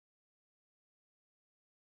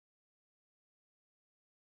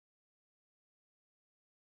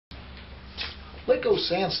LAKOS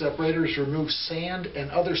sand separators remove sand and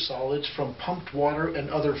other solids from pumped water and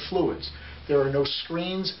other fluids. There are no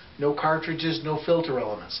screens, no cartridges, no filter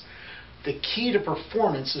elements. The key to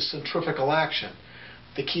performance is centrifugal action.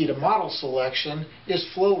 The key to model selection is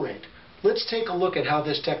flow rate. Let's take a look at how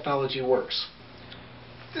this technology works.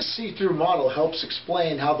 This see-through model helps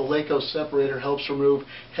explain how the LAKOS separator helps remove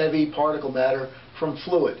heavy particle matter from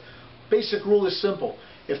fluid. Basic rule is simple.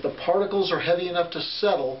 If the particles are heavy enough to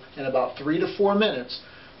settle in about 3 to 4 minutes,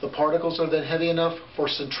 the particles are then heavy enough for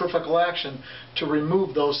centrifugal action to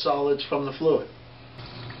remove those solids from the fluid.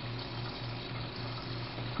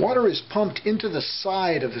 Water is pumped into the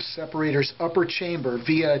side of the separator's upper chamber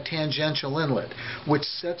via a tangential inlet, which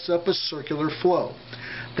sets up a circular flow.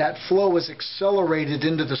 That flow is accelerated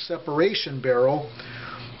into the separation barrel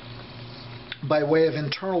by way of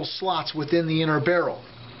internal slots within the inner barrel.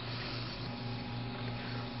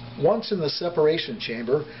 Once in the separation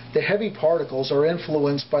chamber, the heavy particles are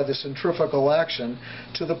influenced by the centrifugal action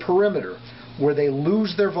to the perimeter, where they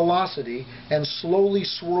lose their velocity and slowly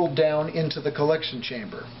swirl down into the collection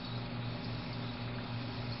chamber.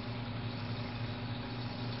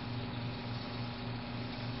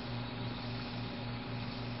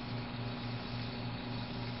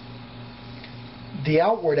 The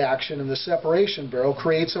outward action in the separation barrel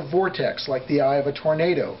creates a vortex like the eye of a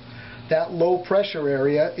tornado. That low pressure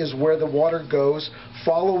area is where the water goes,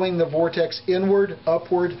 following the vortex inward,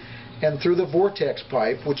 upward, and through the vortex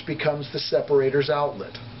pipe, which becomes the separator's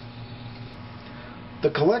outlet. The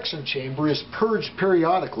collection chamber is purged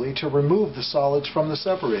periodically to remove the solids from the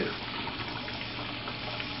separator.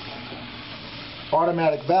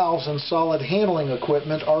 Automatic valves and solid handling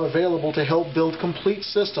equipment are available to help build complete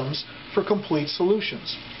systems for complete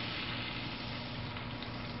solutions.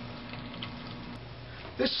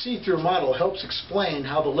 This see-through model helps explain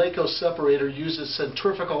how the LAKOS separator uses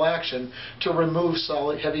centrifugal action to remove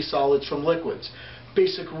heavy solids from liquids.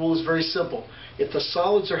 Basic rule is very simple. If the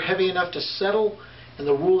solids are heavy enough to settle, and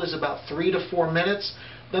the rule is about 3 to 4 minutes,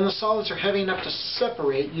 then the solids are heavy enough to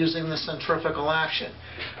separate using the centrifugal action.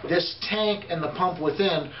 This tank and the pump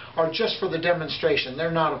within are just for the demonstration.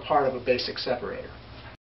 They're not a part of a basic separator.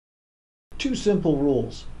 2 simple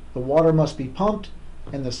rules. The water must be pumped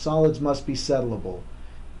and the solids must be settleable.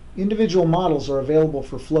 Individual models are available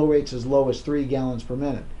for flow rates as low as 3 gallons per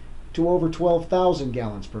minute to over 12,000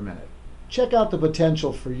 gallons per minute. Check out the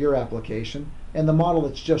potential for your application and the model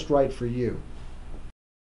that's just right for you.